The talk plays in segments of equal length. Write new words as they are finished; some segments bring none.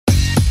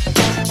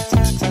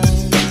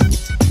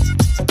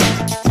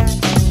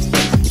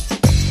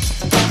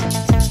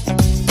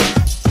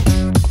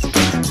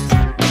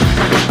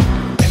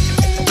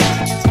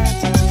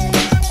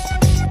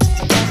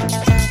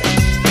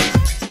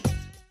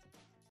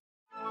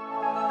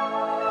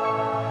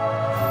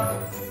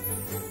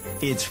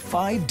It's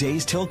 5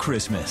 days till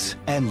Christmas,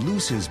 and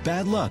Luce's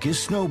bad luck is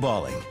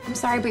snowballing. I'm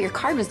sorry, but your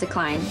card was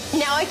declined.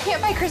 Now I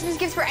can't buy Christmas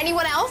gifts for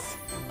anyone else?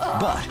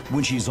 But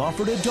when she's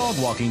offered a dog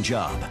walking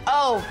job...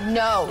 Oh,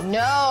 no.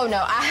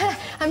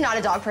 I'm not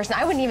a dog person.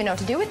 I wouldn't even know what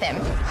to do with him.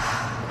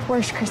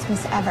 Worst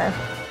Christmas ever.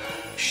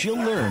 She'll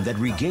learn that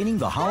regaining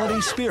the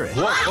holiday spirit...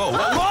 Whoa!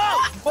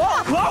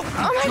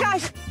 Oh, my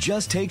gosh.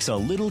 ...just takes a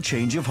little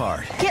change of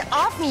heart. Get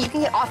off me. You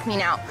can get off me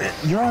now.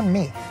 You're on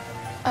me.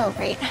 Oh,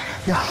 great.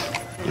 Yeah.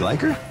 You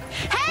like her?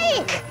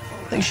 Hank!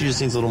 I think she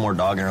just needs a little more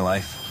dog in her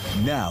life.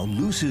 Now,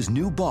 Luce's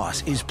new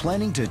boss is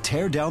planning to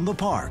tear down the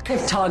park.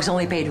 Dogs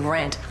only paid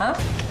rent, huh?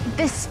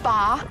 This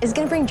spa is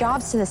going to bring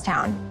jobs to this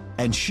town.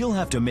 And she'll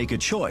have to make a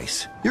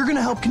choice You're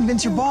gonna help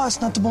convince your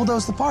boss not to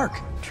bulldoze the park.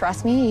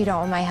 Trust me, you don't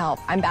want my help.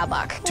 I'm bad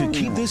luck. to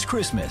keep this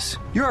Christmas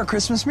You're our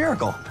Christmas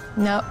miracle.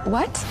 No,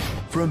 what?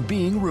 from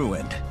being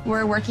ruined.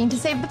 We're working to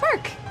save the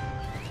park.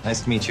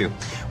 Nice to meet you.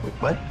 Wait,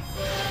 what?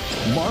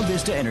 Mar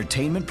Vista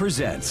Entertainment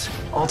presents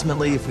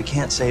Ultimately, if we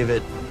can't save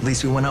it, at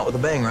least we went out with a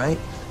bang, right?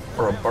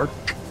 Or a bark.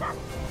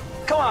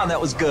 Come on, that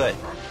was good.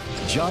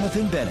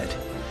 Jonathan Bennett,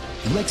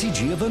 Lexi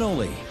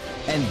Giovagnoli,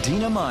 and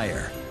Dina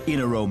Meyer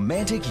in a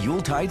romantic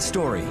Yuletide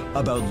story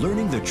about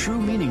learning the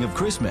true meaning of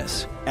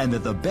Christmas and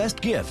that the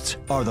best gifts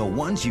are the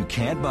ones you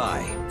can't buy.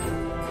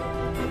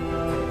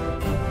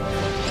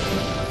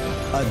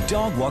 A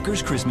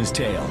Dogwalker's Christmas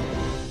Tale.